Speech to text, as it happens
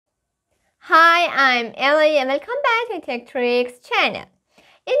Hi, I'm Ellie and welcome back to Tech Tricks channel.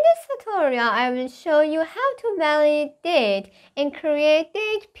 In this tutorial, I will show you how to validate and create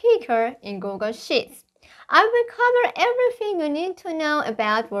date picker in Google Sheets. I will cover everything you need to know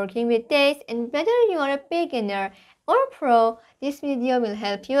about working with dates, and whether you are a beginner or pro, this video will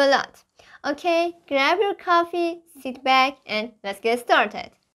help you a lot. Okay, grab your coffee, sit back, and let's get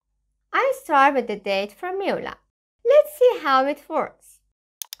started. I start with the date formula. Let's see how it works.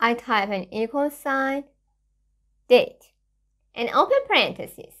 I type an equal sign, date, and open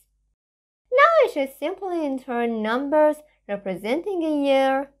parentheses. Now I should simply enter numbers representing a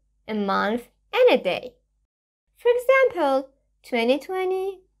year, a month, and a day. For example,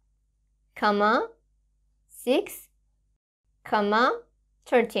 2020, 6,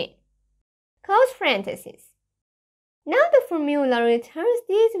 13. Close parentheses. Now the formula returns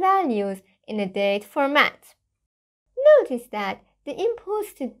these values in a date format. Notice that the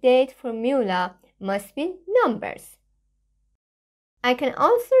inputs to date formula must be numbers. I can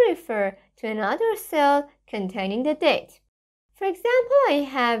also refer to another cell containing the date. For example, I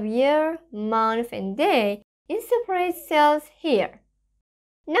have year, month, and day in separate cells here.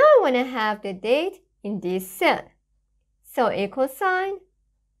 Now I want to have the date in this cell. So equal sign,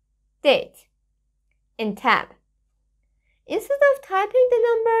 date, and tab. Instead of typing the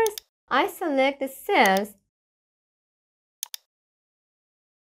numbers, I select the cells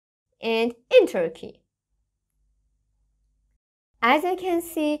and enter key. As you can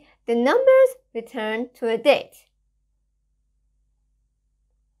see, the numbers return to a date.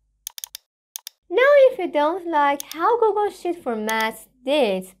 Now if you don't like how Google Sheet formats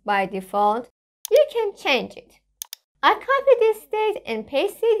dates by default, you can change it. I copy this date and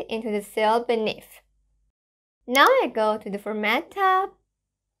paste it into the cell beneath. Now I go to the Format tab,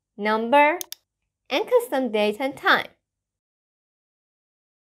 Number, and Custom Date and Time.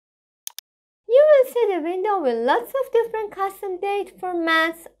 You will see the window with lots of different custom date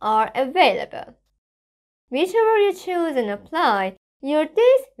formats are available. Whichever you choose and apply, your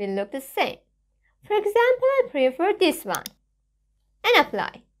dates will look the same. For example, I prefer this one and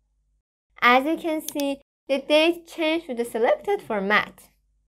apply. As you can see, the date changed to the selected format.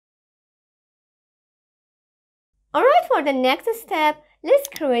 Alright, for the next step, let's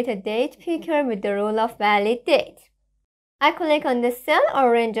create a date picker with the rule of valid date. I click on the cell or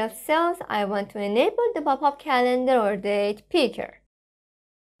range of cells I want to enable the pop-up calendar or date picker.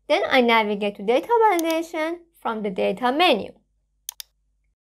 Then I navigate to data validation from the data menu.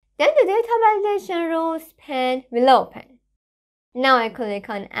 Then the data validation rules pane will open. Now I click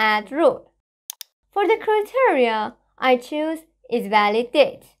on add rule. For the criteria, I choose is valid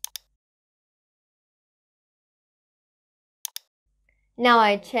date. Now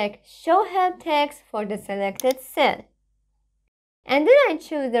I check show help text for the selected cell. And then I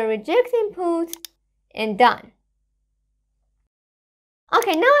choose the reject input and done.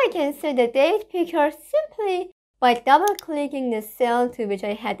 Okay, now I can see the date picker simply by double-clicking the cell to which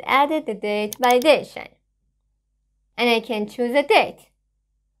I had added the date validation. And I can choose a date.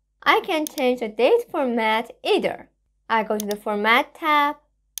 I can change the date format either. I go to the Format tab,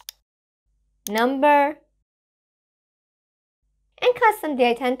 Number, and Custom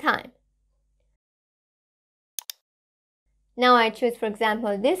Date and Time. Now I choose, for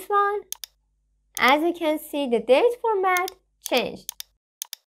example, this one. As you can see, the date format changed.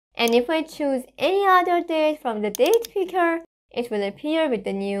 And if I choose any other date from the date picker, it will appear with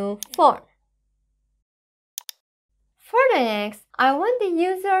the new form. For the next, I want the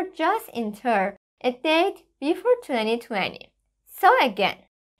user just enter a date before 2020. So again,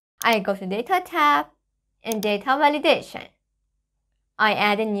 I go to Data tab and Data Validation. I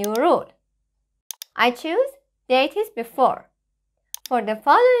add a new rule. I choose date is before. For the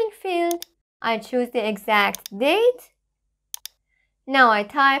following field, I choose the exact date. Now I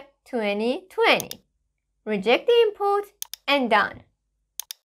type 2020. Reject the input and done.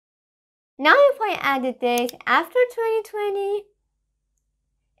 Now if I add the date after 2020,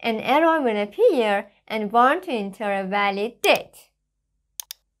 an error will appear and want to enter a valid date.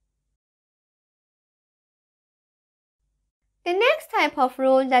 The next type of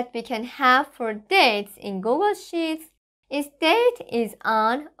rule that we can have for dates in Google Sheets is date is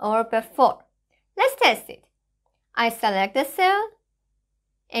on or before. Let's test it. I select the cell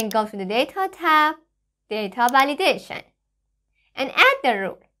and go to the Data tab, Data Validation, and add the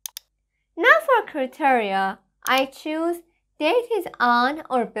rule. Now for criteria, I choose date is on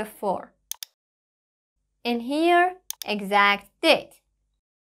or before. And here, exact date.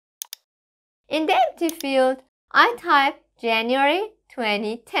 In the empty field, I type January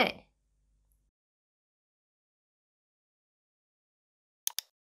 2010.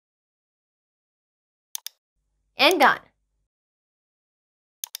 and done.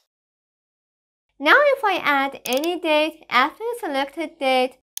 Now if I add any date after the selected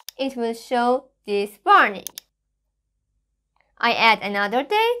date, it will show this warning. I add another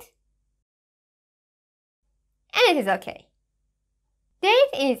date, and it is okay.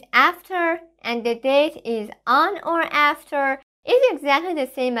 Date is after and the date is on or after is exactly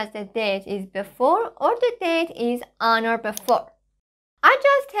the same as the date is before or the date is on or before. I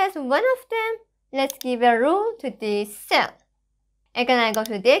just test one of them. Let's give a rule to this cell. Again, I go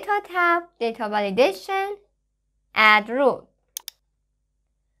to Data tab, Data Validation, Add Rule.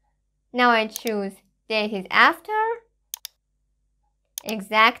 Now I choose date is after,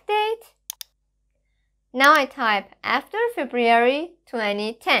 exact date. Now I type after February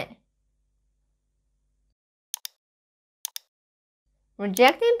 2010.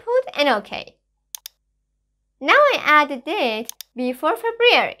 Reject input and OK. Now I add the date before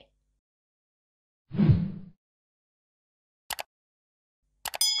February.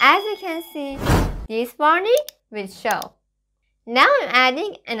 As you can see, this warning will show. Now I'm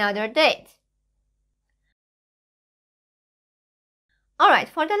adding another date. Alright,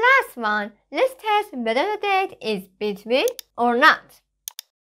 for the last one, let's test whether the date is between or not.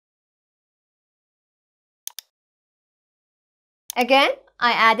 Again,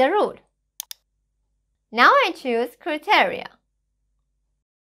 I add a rule. Now I choose criteria.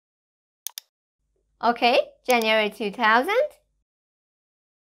 Okay, January 2000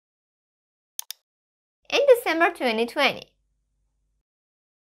 and December 2020.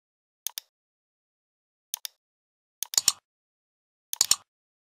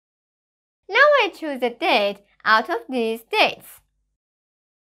 Now I choose a date out of these dates.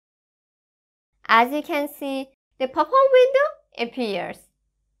 As you can see, the pop-up window appears.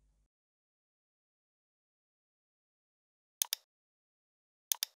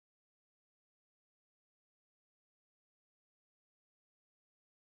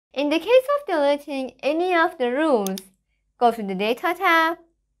 In the case of deleting any of the rules, go to the Data tab,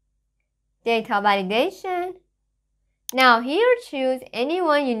 Data Validation. Now here choose any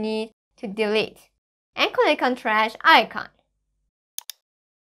one you need to delete and click on Trash icon.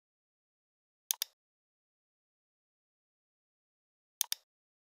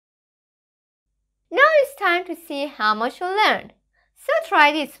 Now it's time to see how much you learned. So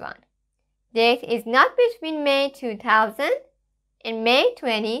try this one. Date is not between May 2000 and May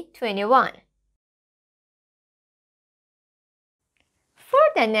 2021. For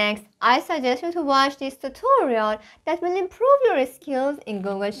the next, I suggest you to watch this tutorial that will improve your skills in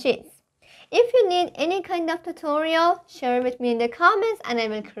Google Sheets. If you need any kind of tutorial, share it with me in the comments and I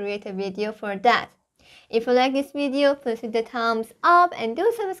will create a video for that. If you like this video, please hit the thumbs up and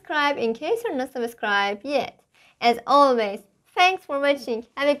do subscribe in case you're not subscribed yet. As always, thanks for watching.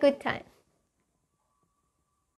 Have a good time.